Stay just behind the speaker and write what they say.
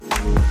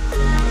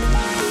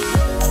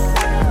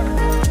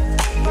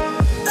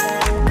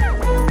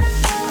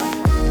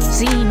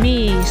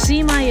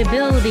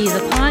Ability,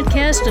 the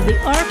podcast of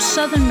the Arc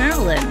Southern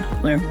Maryland,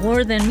 where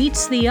more than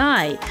meets the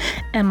eye.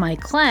 And my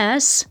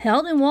class,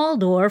 held in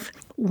Waldorf,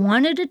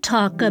 wanted to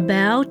talk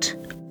about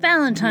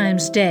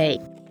Valentine's Day.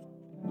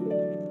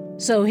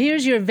 So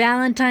here's your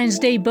Valentine's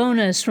Day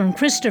bonus from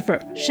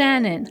Christopher,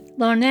 Shannon,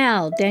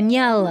 Larnell,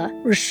 Daniela,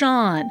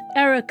 Rashawn,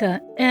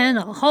 Erica, and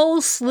a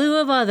whole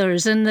slew of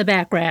others in the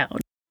background.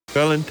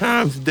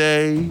 Valentine's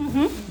Day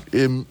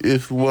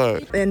is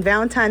what? And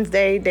Valentine's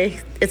Day,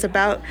 it's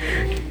about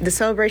the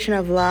celebration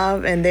of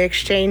love, and they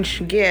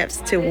exchange gifts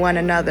to one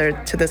another,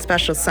 to the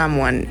special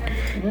someone,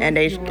 and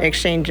they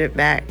exchange it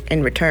back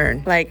in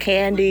return. Like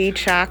candy,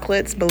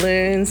 chocolates,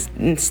 balloons,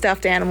 and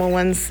stuffed animal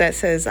ones that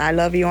says I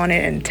love you on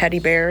it, and teddy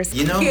bears.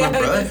 You know, my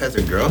brother has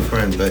a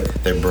girlfriend, but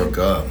they broke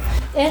up.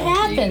 It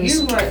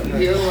happens. You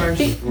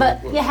weren't.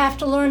 But you have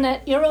to learn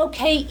that you're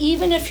okay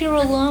even if you're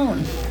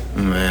alone.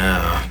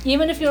 Yeah.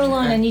 Even if you're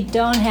alone and you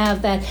don't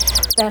have that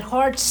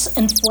hearts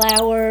and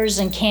flowers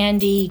and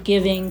candy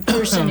giving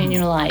person in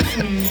your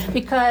life.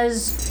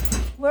 Because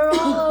we're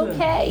all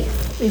okay.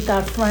 We've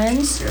got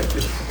friends.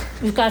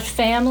 We've got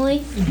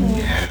family.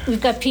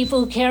 We've got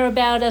people who care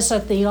about us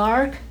at the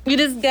Ark. You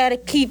just gotta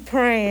keep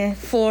praying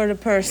for the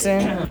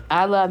person.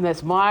 I love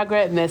Miss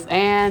Margaret, Miss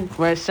Ann,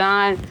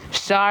 Rashawn,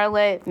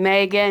 Charlotte,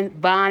 Megan,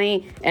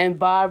 Bonnie, and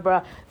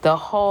Barbara, the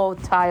whole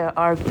entire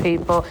Ark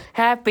people.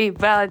 Happy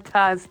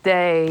Valentine's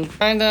Day.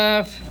 I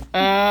love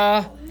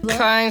all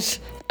kinds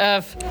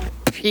of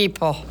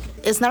people.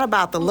 It's not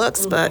about the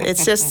looks, but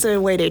it's just the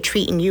way they're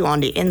treating you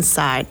on the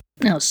inside.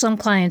 Now, some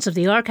clients of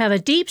the Ark have a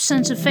deep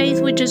sense of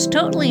faith which is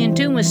totally in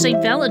tune with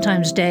Saint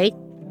Valentine's Day.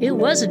 It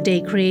was a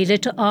day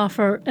created to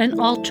offer an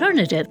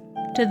alternative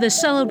to the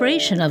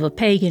celebration of a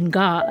pagan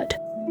god.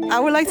 I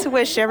would like to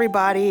wish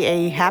everybody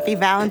a happy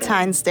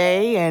Valentine's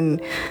Day, and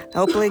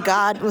hopefully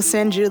God will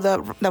send you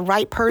the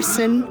right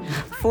person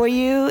for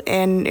you,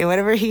 and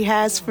whatever he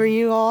has for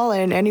you all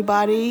and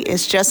anybody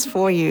is just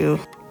for you.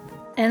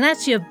 And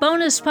that's your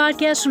bonus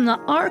podcast from the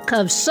Arc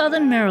of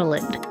Southern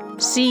Maryland.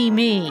 See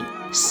me,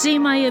 see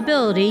my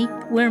ability,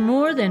 where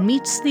more than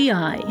meets the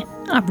eye.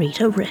 I'm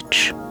Rita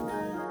Rich.